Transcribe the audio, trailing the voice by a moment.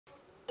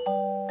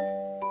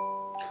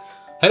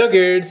Hello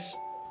kids,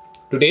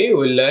 today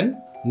we'll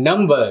learn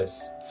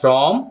numbers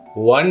from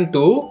 1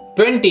 to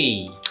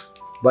 20.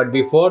 But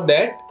before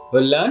that,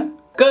 we'll learn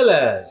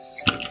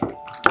colors.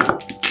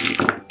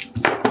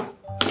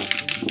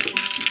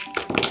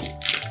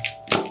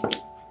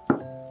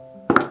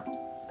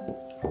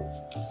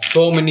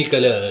 So many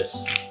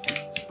colors.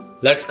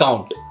 Let's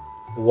count.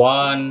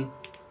 1,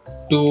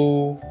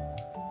 2,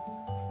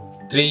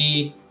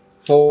 3,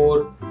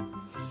 4,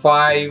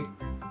 5,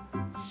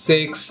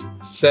 6,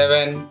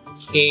 7,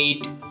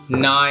 8,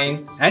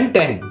 9 and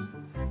 10.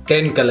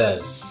 10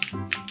 colors.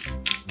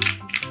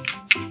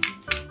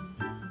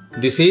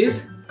 This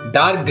is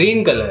dark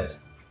green color.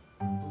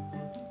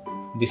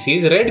 This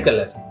is red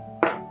color.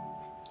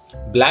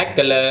 Black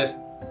color.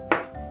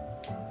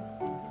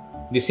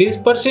 This is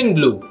Persian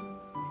blue.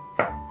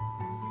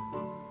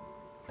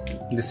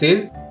 This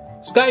is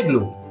sky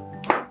blue.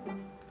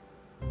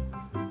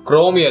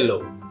 Chrome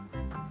yellow.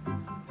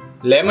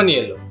 Lemon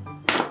yellow.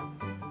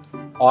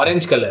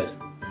 Orange color.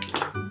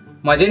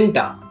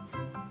 Magenta.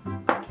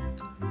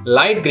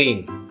 Light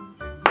green.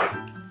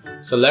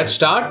 So let's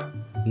start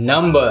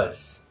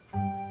numbers.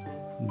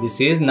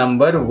 This is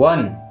number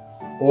 1.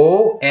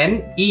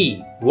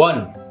 O-N-E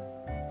 1.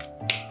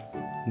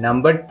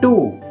 Number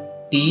 2.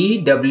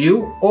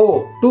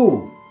 T-W-O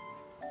 2.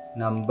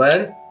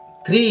 Number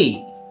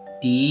 3.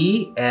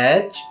 T-H-R-E-E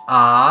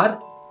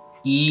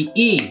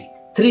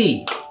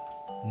 3.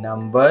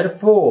 Number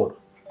 4.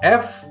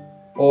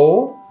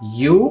 F-O-U-R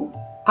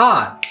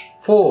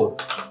 4.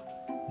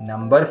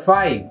 Number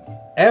 5.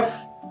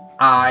 F-I-V-E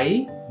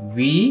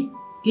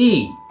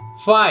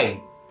 5.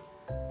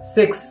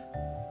 6.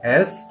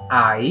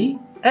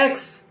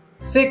 S-I-X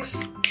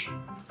 6.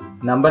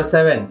 Number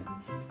 7.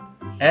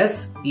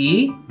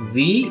 S-E-V-E-N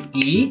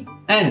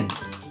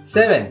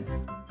 7.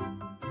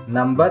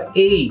 Number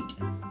 8.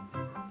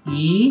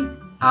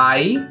 E-I-G-H-T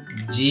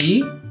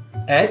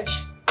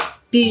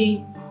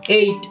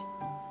 8.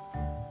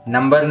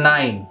 Number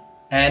 9.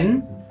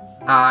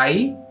 N-I-N-E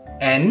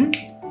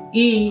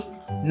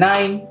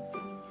 9.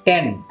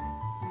 10.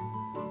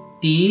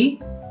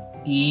 T-E-N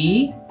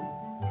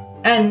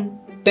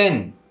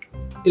 10.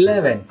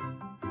 11.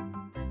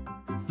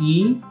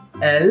 E-L-E-V-E-N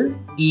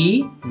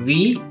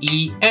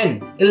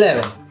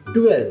 11.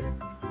 12.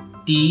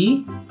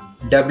 T-W-E-L-V-E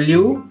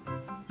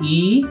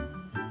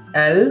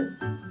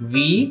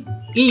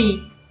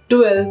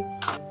 12.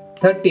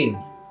 13.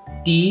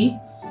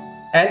 T-H-I-R-T-E-E-N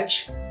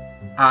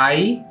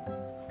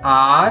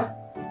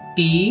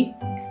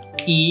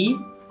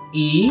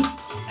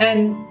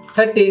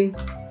 13.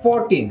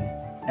 14.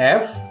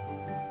 F-O-U-R-T-E-E-N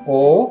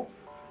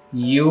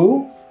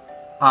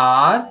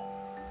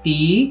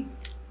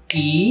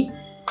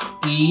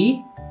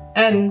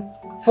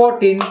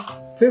 14.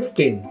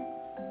 15.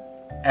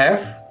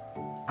 F-I-F-T-E-E-N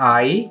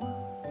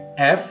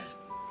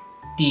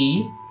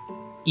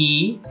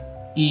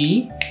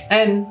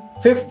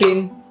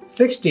 15.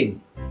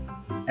 16.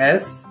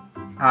 S-I-X-T-E-E-N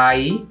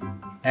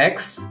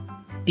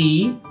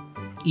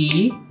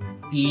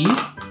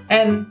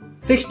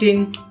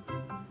 16.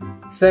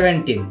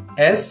 17.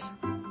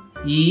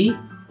 S-E-V-E-N-T-E-E-N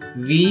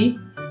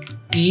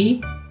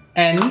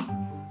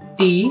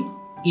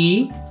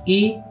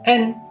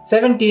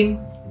 17.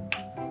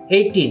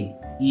 18.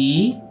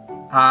 E-I-G-H-T-E-E-N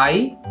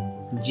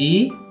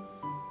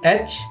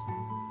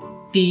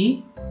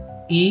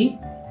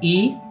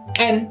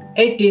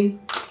 18.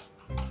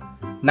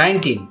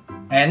 19.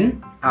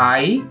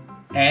 N-I-N-E-T-E-E-N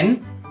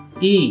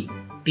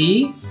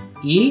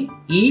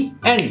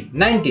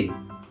 19.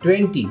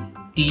 20.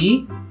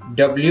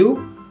 T-W-E-N-T-Y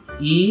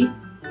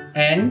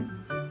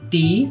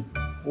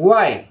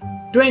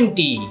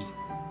 20.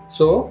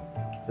 So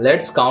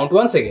let's count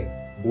once again.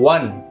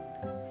 1,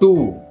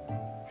 2,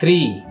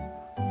 3,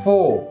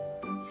 4,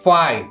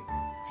 5,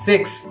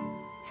 6,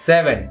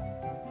 7,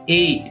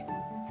 8,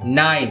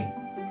 9,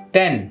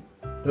 10,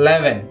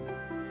 11,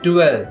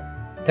 12,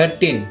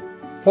 13,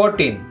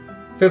 14,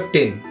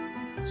 15,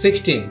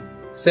 16,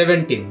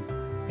 17,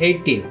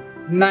 18,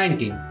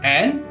 19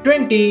 and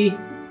 20.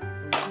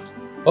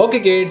 Okay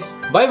kids,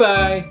 bye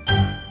bye.